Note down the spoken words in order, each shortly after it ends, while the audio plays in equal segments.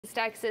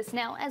Texas.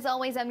 Now, as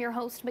always, I'm your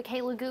host,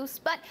 Michaela Goose,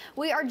 but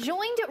we are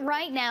joined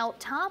right now,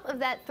 top of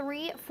that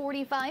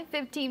 3:45,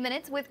 15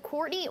 minutes, with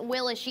Courtney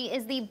Willis. She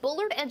is the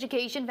Bullard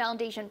Education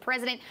Foundation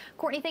President.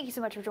 Courtney, thank you so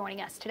much for joining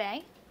us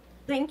today.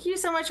 Thank you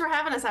so much for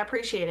having us. I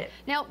appreciate it.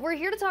 Now, we're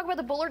here to talk about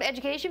the Bullard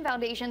Education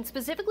Foundation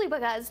specifically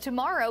because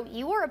tomorrow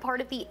you are a part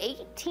of the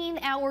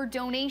 18-hour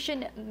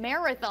donation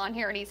marathon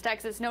here in East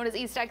Texas, known as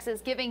East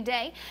Texas Giving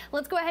Day.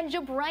 Let's go ahead and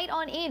jump right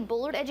on in.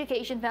 Bullard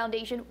Education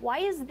Foundation, why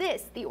is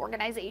this the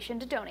organization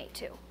to donate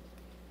to?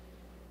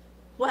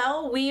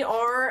 Well, we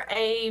are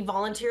a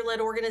volunteer-led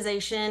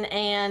organization,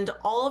 and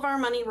all of our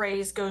money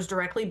raised goes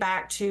directly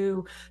back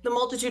to the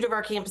multitude of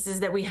our campuses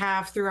that we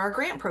have through our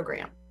grant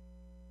program.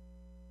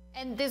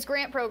 And this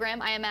grant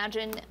program, I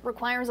imagine,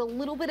 requires a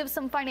little bit of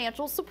some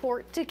financial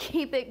support to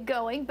keep it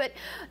going. But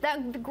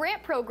the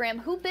grant program,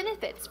 who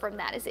benefits from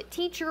that? Is it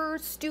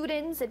teachers,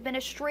 students,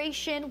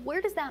 administration?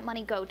 Where does that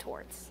money go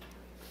towards?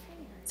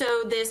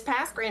 So this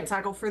past grant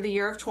cycle for the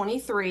year of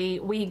 23,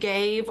 we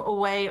gave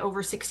away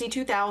over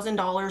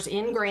 $62,000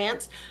 in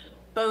grants,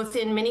 both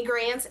in mini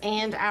grants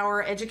and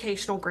our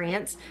educational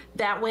grants.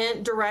 That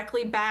went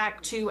directly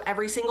back to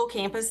every single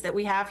campus that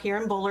we have here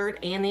in Bullard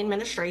and the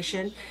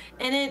administration.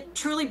 And it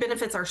truly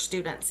benefits our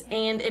students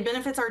and it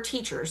benefits our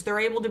teachers. They're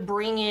able to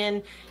bring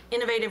in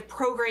innovative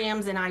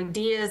programs and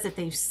ideas that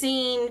they've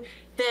seen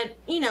that,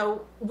 you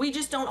know, we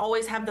just don't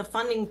always have the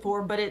funding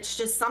for, but it's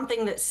just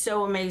something that's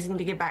so amazing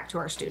to give back to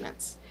our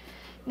students.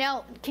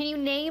 Now, can you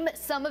name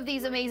some of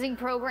these amazing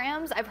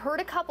programs? I've heard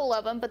a couple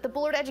of them, but the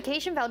Bullard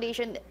Education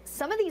Foundation,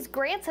 some of these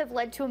grants have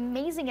led to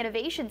amazing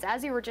innovations,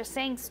 as you were just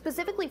saying,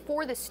 specifically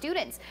for the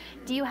students.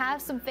 Do you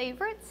have some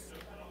favorites?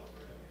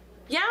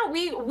 Yeah,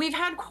 we've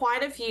had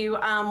quite a few.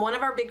 One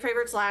of our big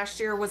favorites last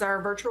year was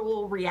our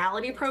virtual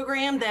reality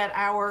program that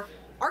our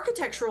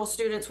architectural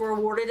students were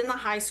awarded in the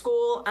high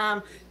school.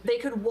 They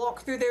could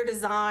walk through their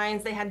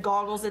designs. They had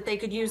goggles that they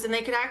could use and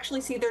they could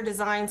actually see their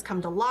designs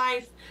come to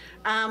life.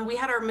 We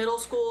had our middle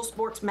school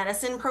sports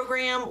medicine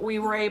program. We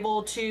were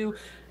able to,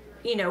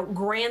 you know,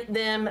 grant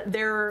them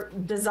their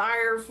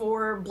desire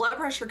for blood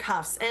pressure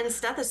cuffs and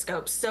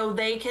stethoscopes so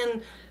they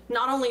can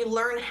not only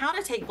learn how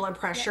to take blood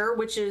pressure,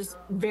 which is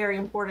very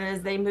important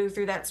as they move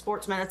through that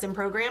sports medicine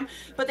program,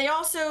 but they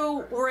also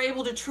were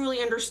able to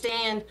truly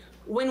understand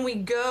when we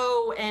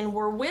go and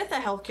we're with a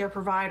healthcare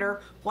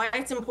provider, why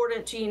it's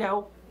important to, you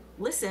know,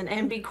 listen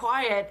and be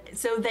quiet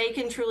so they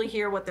can truly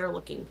hear what they're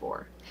looking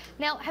for.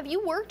 Now, have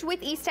you worked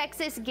with East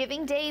Texas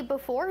Giving Day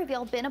before? Have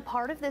y'all been a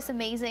part of this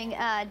amazing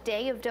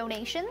day of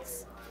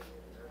donations?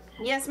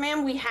 Yes,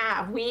 ma'am, we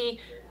have. We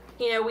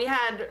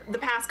had the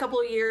past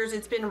couple of years,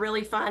 it's been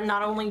really fun.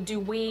 Not only do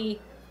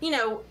we, you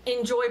know,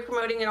 enjoy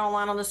promoting it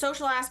online on the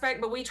social aspect,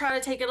 but we try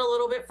to take it a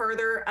little bit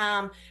further.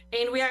 And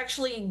we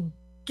actually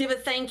give a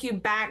thank you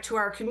back to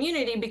our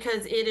community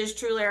because it is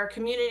truly our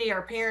community,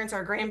 our parents,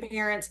 our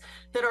grandparents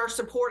that are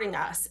supporting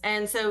us.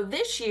 And so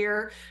this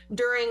year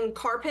during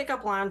car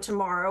pickup line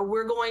tomorrow,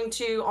 we're going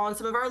to, on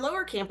some of our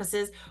lower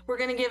campuses, we're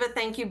going to give a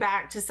thank you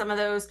back to some of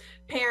those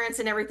parents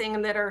and everything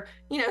that are,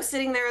 you know,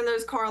 sitting there in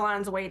those car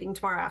lines waiting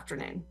tomorrow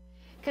afternoon.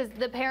 Because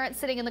the parents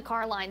sitting in the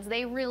car lines,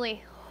 they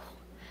really,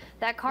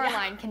 that car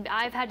line can,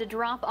 I've had to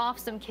drop off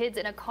some kids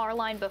in a car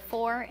line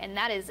before, and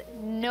that is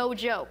no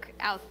joke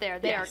out there.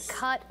 They are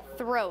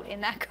cutthroat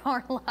in that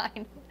car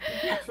line.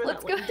 Definitely,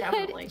 Let's go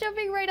ahead,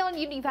 jumping right on.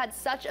 You've had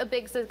such a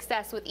big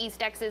success with East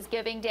Texas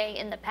Giving Day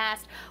in the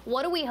past.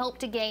 What do we hope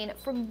to gain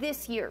from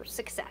this year's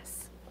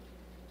success?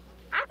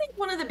 I think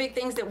one of the big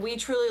things that we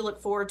truly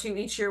look forward to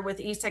each year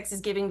with East Texas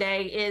Giving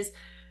Day is,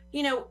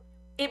 you know,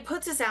 it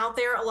puts us out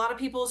there. A lot of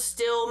people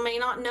still may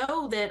not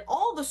know that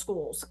all the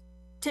schools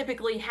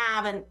typically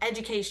have an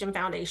education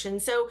foundation.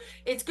 So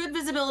it's good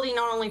visibility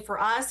not only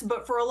for us,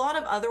 but for a lot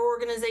of other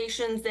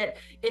organizations that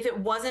if it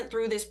wasn't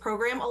through this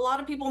program, a lot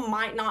of people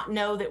might not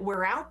know that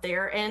we're out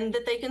there and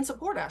that they can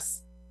support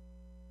us.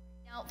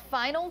 Now,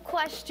 final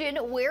question,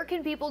 where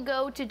can people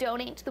go to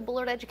donate to the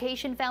Bullard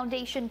Education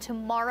Foundation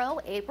tomorrow,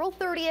 April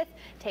 30th?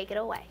 Take it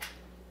away.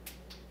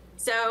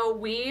 So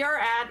we are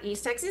at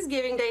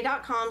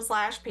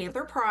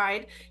easttexasgivingday.com/Panther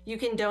Pride. You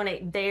can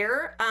donate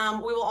there.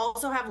 We will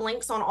also have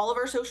links on all of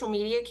our social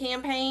media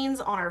campaigns,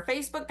 on our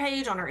Facebook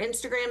page, on our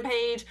Instagram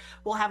page.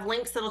 We'll have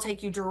links that'll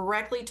take you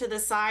directly to the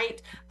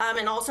site,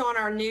 and also on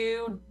our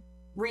new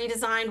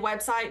redesigned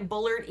website,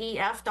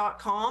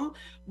 bullardef.com.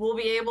 We'll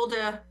be able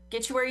to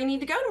get you where you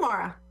need to go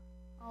tomorrow.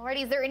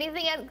 Alrighty, is there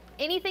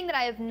anything that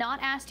I have not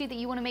asked you that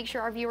you want to make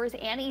sure our viewers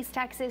and East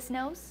Texas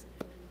knows?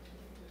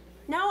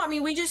 No, I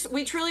mean, we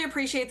truly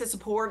appreciate the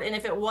support. And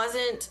if it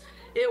wasn't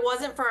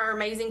for our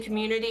amazing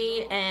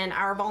community and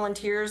our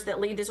volunteers that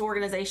lead this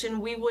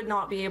organization, we would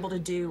not be able to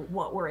do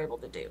what we're able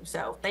to do.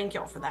 So thank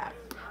y'all for that.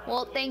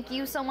 Well, thank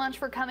you so much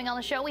for coming on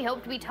the show. We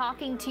hope to be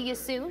talking to you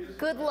soon.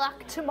 Good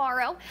luck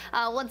tomorrow.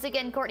 Once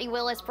again, Courtney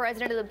Willis,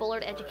 President of the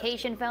Bullard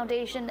Education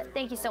Foundation.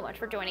 Thank you so much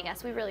for joining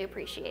us. We really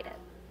appreciate it.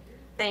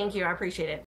 Thank you. I appreciate it.